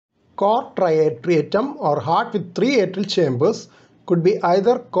Cor triatriatum, or heart with 3 atrial chambers, could be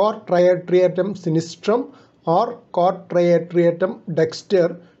either cor triatriatum sinistrum or cor triatriatum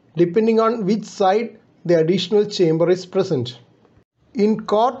dexter, depending on which side the additional chamber is present. In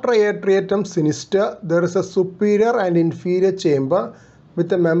cor triatriatum sinister, there is a superior and inferior chamber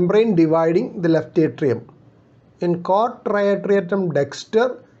with a membrane dividing the left atrium. In cor triatriatum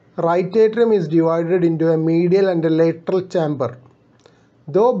dexter, right atrium is divided into a medial and a lateral chamber.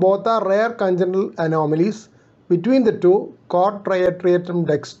 Though both are rare congenital anomalies, between the two, cor triatriatum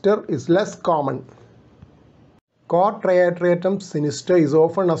dexter is less common. Cor triatriatum sinister is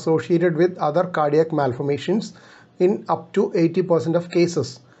often associated with other cardiac malformations in up to 80% of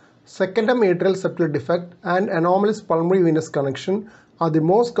cases. Secondum atrial septal defect and anomalous pulmonary venous connection are the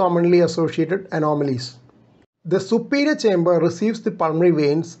most commonly associated anomalies. The superior chamber receives the pulmonary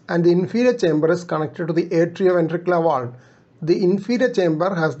veins and the inferior chamber is connected to the atrioventricular wall. The inferior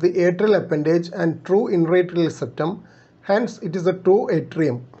chamber has the atrial appendage and true intratrial septum, hence it is a true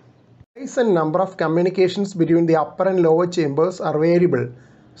atrium. Size and number of communications between the upper and lower chambers are variable.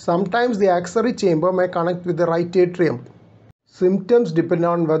 Sometimes the axillary chamber may connect with the right atrium. Symptoms depend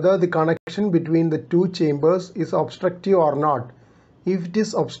on whether the connection between the two chambers is obstructive or not. If it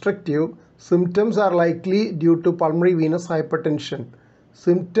is obstructive, symptoms are likely due to pulmonary venous hypertension.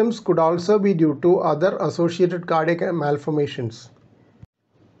 Symptoms could also be due to other associated cardiac malformations.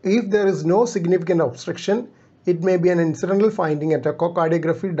 If there is no significant obstruction, it may be an incidental finding at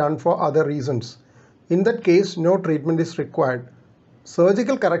echocardiography done for other reasons. In that case, no treatment is required.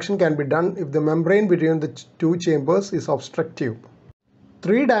 Surgical correction can be done if the membrane between the two chambers is obstructive.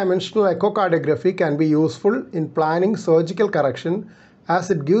 Three-dimensional echocardiography can be useful in planning surgical correction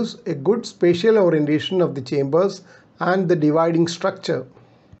as it gives a good spatial orientation of the chambers and the dividing structure.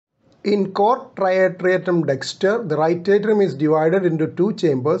 In cor triatriatum dexter, the right atrium is divided into two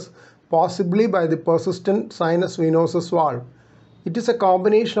chambers, possibly by the persistent sinus venosus valve. It is a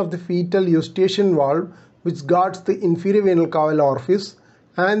combination of the fetal Eustachian valve, which guards the inferior venal cava orifice,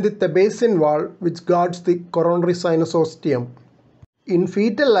 and the Thebesian valve, which guards the coronary sinus ostium. In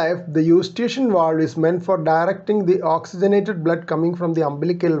fetal life, the Eustachian valve is meant for directing the oxygenated blood coming from the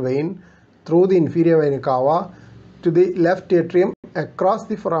umbilical vein through the inferior vena cava to the left atrium across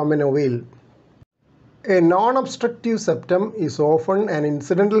the foramen ovale. A non-obstructive septum is often an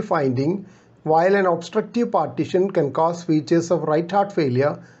incidental finding, while an obstructive partition can cause features of right heart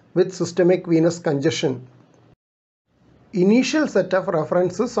failure with systemic venous congestion. Initial set of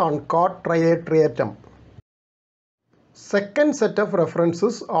references on cor triatriatum. Second set of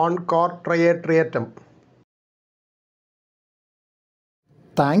references on cor triatriatum.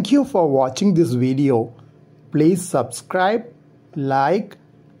 Thank you for watching this video. Please subscribe, like,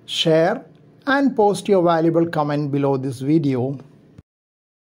 share and post your valuable comment below this video.